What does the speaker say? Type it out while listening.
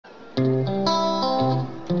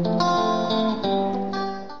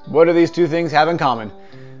What do these two things have in common?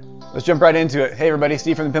 Let's jump right into it. Hey everybody,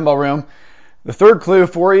 Steve from the Pinball Room. The third clue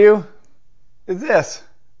for you is this.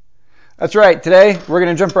 That's right, today we're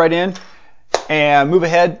going to jump right in and move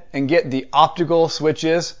ahead and get the optical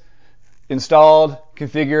switches installed,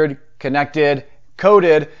 configured, connected,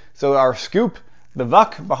 coded, so our scoop, the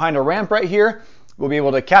VUC behind a ramp right here, will be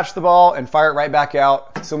able to catch the ball and fire it right back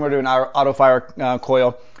out, similar to an auto fire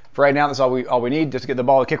coil. For right now, that's all we need, just to get the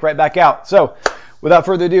ball to kick right back out. So without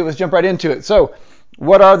further ado, let's jump right into it. So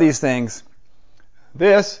what are these things?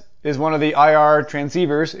 This is one of the IR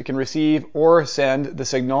transceivers. It can receive or send the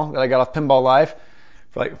signal that I got off Pinball Live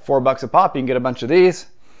for like $4 a pop. You can get a bunch of these.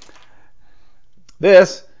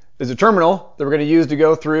 This is a terminal that we're going to use to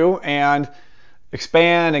go through and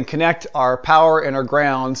expand and connect our power and our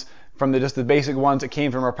grounds from just the basic ones that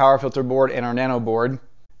came from our power filter board and our nano board.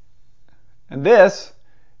 And this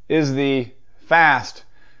is the fast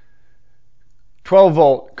 12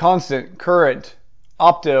 volt constant current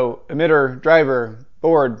opto emitter driver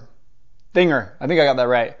board thinger. I think I got that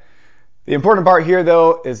right. The important part here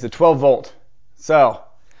though is the 12 volt. So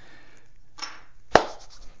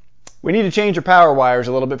we need to change our power wires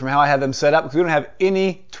a little bit from how I have them set up because we don't have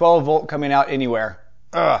any 12 volt coming out anywhere.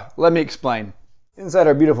 Let me explain. Inside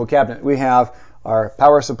our beautiful cabinet we have our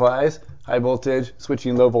power supplies, high voltage,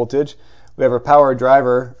 switching low voltage. We have our power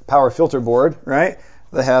driver, power filter board, right?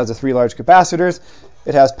 That has the 3 large capacitors.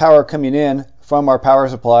 It has power coming in from our power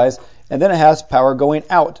supplies, and then it has power going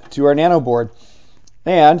out to our nano board.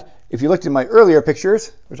 And if you looked at my earlier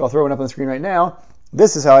pictures, which I'll throw it up on the screen right now,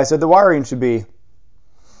 this is how I said the wiring should be.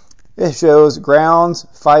 It shows grounds,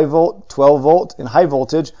 5 volt, 12 volt, and high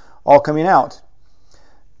voltage all coming out.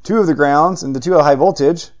 2 of the grounds and the 2 of high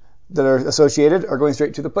voltage that are associated are going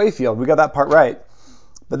straight to the playfield. We got that part right.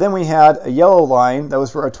 But then we had a yellow line that was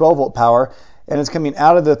for our 12 volt power, and it's coming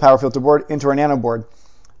out of the power filter board into our nano board.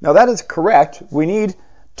 Now that is correct. We need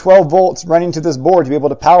 12 volts running to this board to be able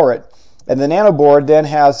to power it. And the nano board then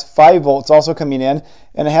has 5 volts also coming in,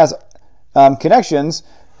 and it has connections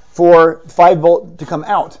for 5 volt to come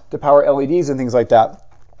out to power LEDs and things like that.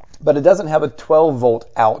 But it doesn't have a 12 volt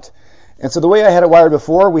out. And so the way I had it wired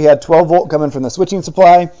before, we had 12 volt coming from the switching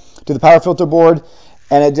supply to the power filter board,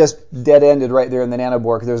 and it just dead ended right there in the nano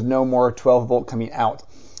board because there's no more 12 volt coming out.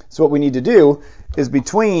 So what we need to do is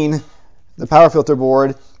between the power filter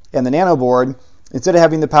board and the nano board, instead of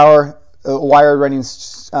having the power wire running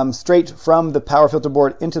straight from the power filter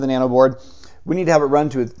board into the nano board, we need to have it run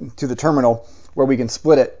to the terminal where we can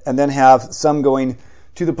split it and then have some going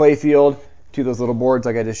to the playfield, to those little boards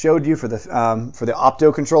like I just showed you for the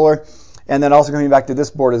opto controller, and then also coming back to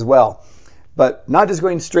this board as well. But not just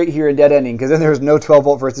going straight here and dead ending, because then there's no 12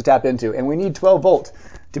 volt for us to tap into. And we need 12 volt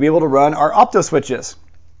to be able to run our opto switches.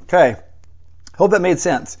 Okay, hope that made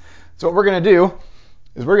sense. So what we're going to do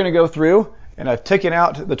is we're going to go through, and I've taken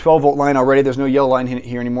out the 12 volt line already. There's no yellow line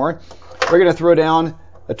here anymore. We're going to throw down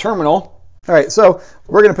a terminal. All right, so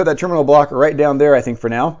we're going to put that terminal block right down there, I think, for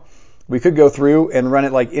now. We could go through and run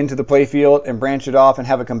it like into the playfield and branch it off and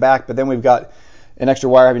have it come back, but then we've got an extra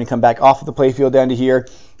wire having to come back off of the playfield down to here.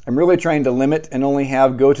 I'm really trying to limit and only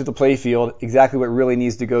have go to the playfield exactly what really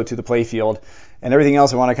needs to go to the playfield, and everything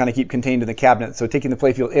else I want to kind of keep contained in the cabinet. So taking the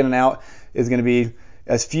playfield in and out is going to be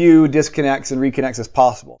as few disconnects and reconnects as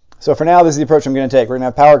possible. So for now, this is the approach I'm going to take. We're going to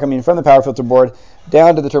have power coming from the power filter board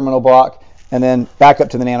down to the terminal block and then back up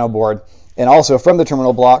to the nano board, and also from the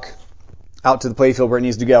terminal block out to the playfield where it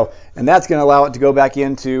needs to go. And that's going to allow it to go back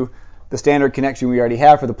into the standard connection we already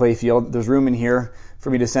have for the playfield. There's room in here for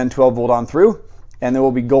me to send 12 volt on through, and then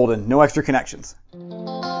we'll be golden. No extra connections.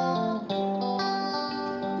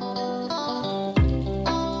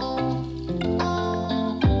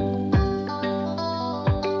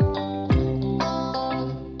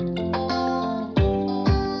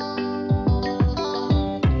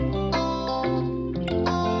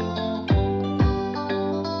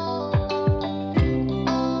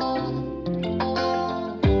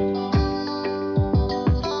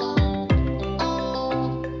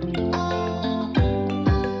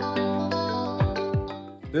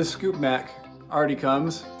 This scoop Mac already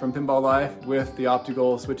comes from Pinball Live with the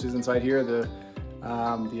optical switches inside here, the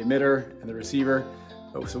emitter and the receiver.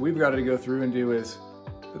 So we've got to go through and do is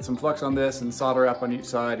put some flux on this and solder up on each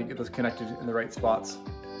side and get those connected in the right spots.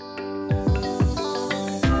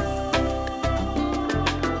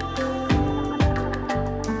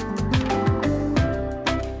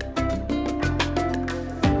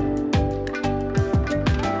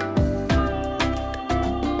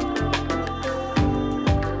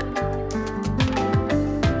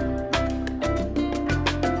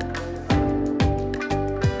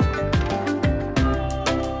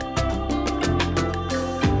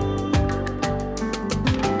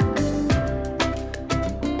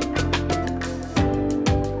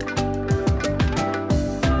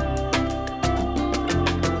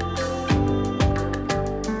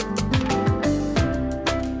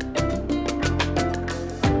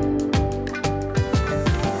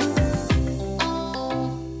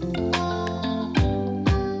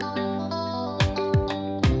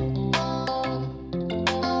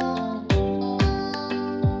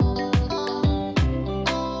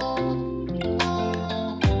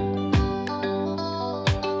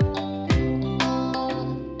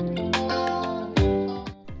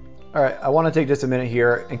 I want to take just a minute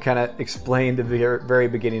here and kind of explain the very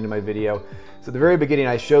beginning of my video. So at the very beginning,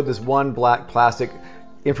 I showed this one black plastic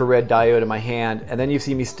infrared diode in my hand, and then you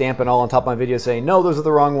see me stamping all on top of my video saying, no, those are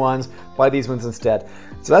the wrong ones, buy these ones instead.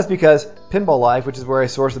 So that's because Pinball Life, which is where I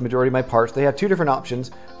source the majority of my parts, they have two different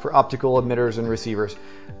options for optical emitters and receivers.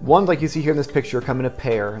 One, like you see here in this picture, come in a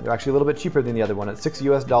pair. They're actually a little bit cheaper than the other one. It's $6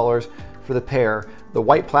 US for the pair. The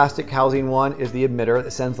white plastic housing one is the emitter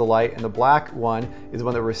that sends the light, and the black one is the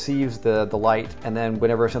one that receives the light, and then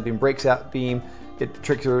whenever something breaks that beam, it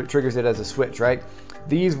triggers it as a switch, right?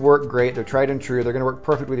 These work great, they're tried and true, they're gonna work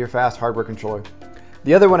perfect with your fast hardware controller.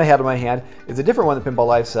 The other one I had in my hand is a different one that Pinball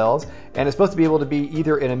Life sells, and it's supposed to be able to be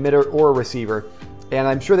either an emitter or a receiver. And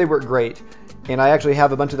I'm sure they work great. And I actually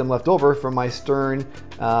have a bunch of them left over from my Stern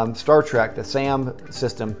Star Trek, the SAM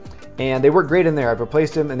system. And they work great in there. I've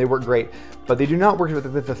replaced them and they work great. But they do not work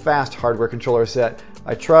with the fast hardware controller set.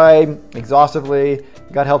 I tried exhaustively,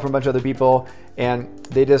 got help from a bunch of other people, and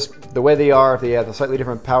they just, the way they are, if they have a slightly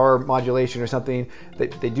different power modulation or something,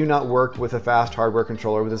 they do not work with a fast hardware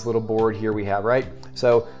controller with this little board here we have, right?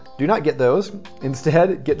 So do not get those.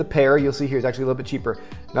 Instead, get the pair. You'll see here it's actually a little bit cheaper.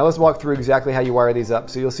 Now let's walk through exactly how you wire these up.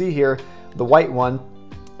 So you'll see here the white one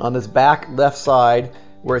on this back left side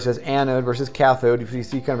where it says anode versus cathode. If you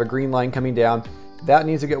see kind of a green line coming down, that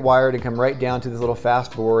needs to get wired and come right down to this little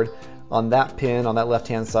fast board on that pin on that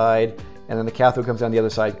left-hand side, and then the cathode comes down the other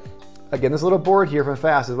side. Again, this little board here from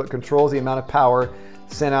fast is what controls the amount of power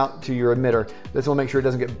sent out to your emitter. This will make sure it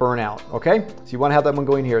doesn't get burnt out, okay? So you want to have that one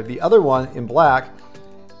going here. The other one in black,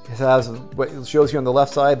 it has what it shows here on the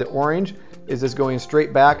left side, the orange, is just going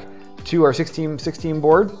straight back to our 16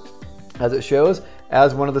 board, as it shows,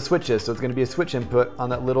 as one of the switches. So it's going to be a switch input on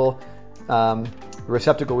that little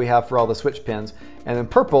receptacle we have for all the switch pins. And then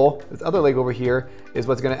purple, this other leg over here, is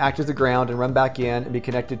what's going to act as the ground and run back in and be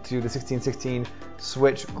connected to the 1616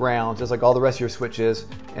 switch grounds, just like all the rest of your switches,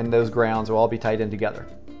 and those grounds will all be tied in together.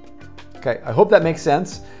 Okay, I hope that makes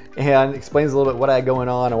sense and explains a little bit what I had going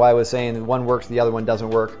on and why I was saying that one works, the other one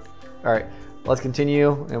doesn't work. All right, let's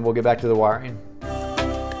continue and we'll get back to the wiring.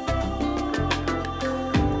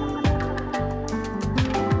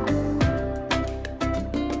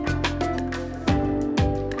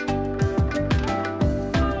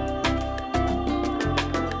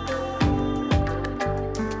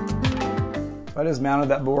 I just mounted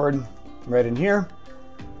that board right in here.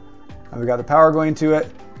 I've got the power going to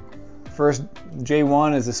it. First,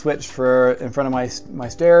 J1 is the switch for in front of my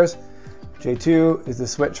stairs. J2 is the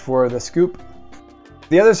switch for the scoop.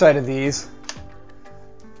 The other side of these,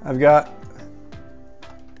 I've got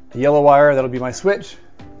a yellow wire, that'll be my switch.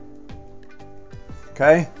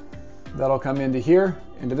 Okay, that'll come into here,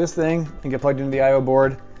 into this thing, and get plugged into the I/O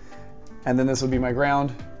board. And then this will be my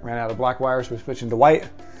ground. Ran out of black wire, so we're switching to white.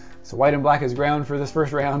 So white and black is ground for this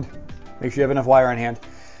first round. Make sure you have enough wire on hand.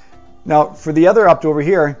 Now for the other opto over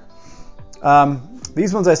here,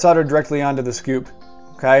 these ones I soldered directly onto the scoop,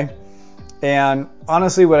 okay? And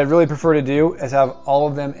honestly, what I'd really prefer to do is have all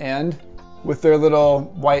of them end with their little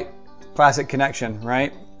white plastic connection,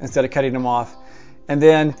 right? Instead of cutting them off. And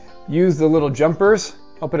then use the little jumpers.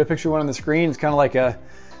 I'll put a picture of one on the screen. It's kind of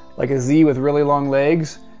like a Z with really long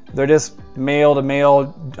legs. They're just male to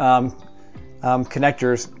male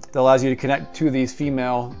connectors that allows you to connect to these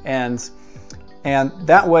female ends. And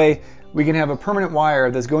that way we can have a permanent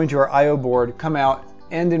wire that's going to our I/O board, come out,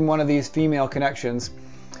 end in one of these female connections,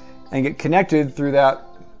 and get connected through that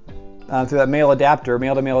male adapter,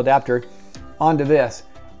 male to male adapter, onto this.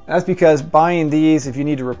 And that's because buying these, if you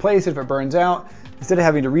need to replace it, if it burns out, instead of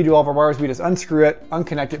having to redo all of our wires, we just unscrew it,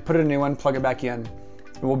 unconnect it, put in a new one, plug it back in,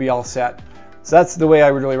 and we'll be all set. So that's the way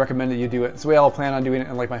I would really recommend that you do it. It's the way I'll plan on doing it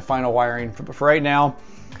in like my final wiring. For right now,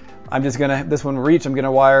 I'm just gonna, this one will reach, I'm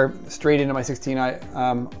gonna wire straight into my 16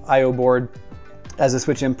 I/O board as a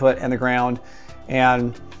switch input and the ground.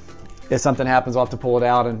 And if something happens, I'll have to pull it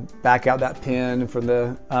out and back out that pin from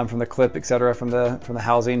the clip, etc., from the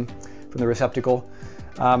housing, from the receptacle.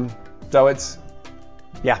 So it's,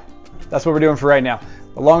 yeah, that's what we're doing for right now.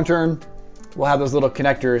 The long term, we'll have those little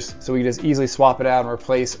connectors so we can just easily swap it out and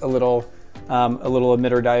replace a little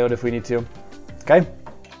emitter diode if we need to. Okay.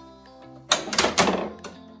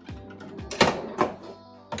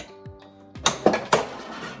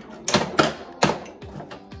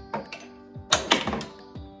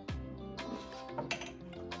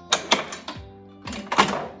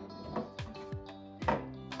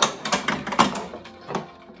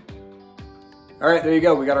 All right, there you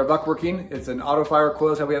go. We got our buck working. It's an auto fire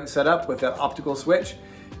coil, how we have it set up with that optical switch.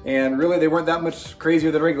 And really, they weren't that much crazier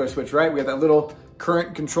than a regular switch, right? We have that little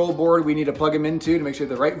current control board we need to plug them into to make sure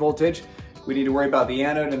the right voltage. We need to worry about the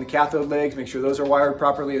anode and the cathode legs, make sure those are wired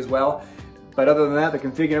properly as well. But other than that, the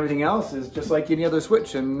config and everything else is just like any other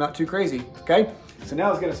switch and not too crazy, okay? So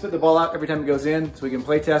now it's gonna spit the ball out every time it goes in so we can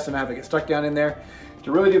play test and not have to get stuck down in there.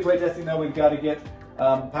 To really do play testing though, we've got to get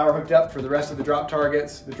power hooked up for the rest of the drop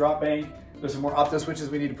targets, the drop bank. There's some more opto switches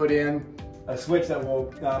we need to put in, a switch that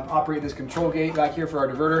will operate this control gate back here for our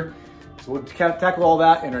diverter. So we'll tackle all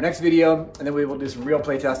that in our next video, and then we will do some real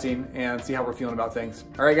play testing and see how we're feeling about things.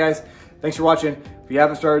 All right, guys, thanks for watching. If you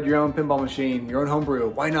haven't started your own pinball machine, your own homebrew,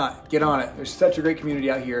 why not? Get on it. There's such a great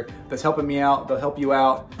community out here that's helping me out. They'll help you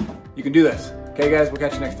out. You can do this. Okay, guys, we'll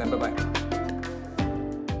catch you next time. Bye-bye.